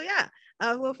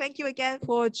 Well, thank you again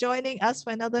for joining us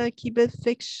for another Keep It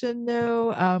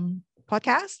Fictional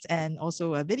podcast and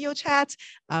also a video chat.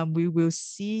 We will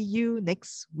see you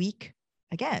next week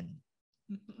again.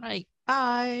 Right.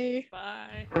 Bye.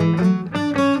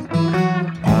 Bye.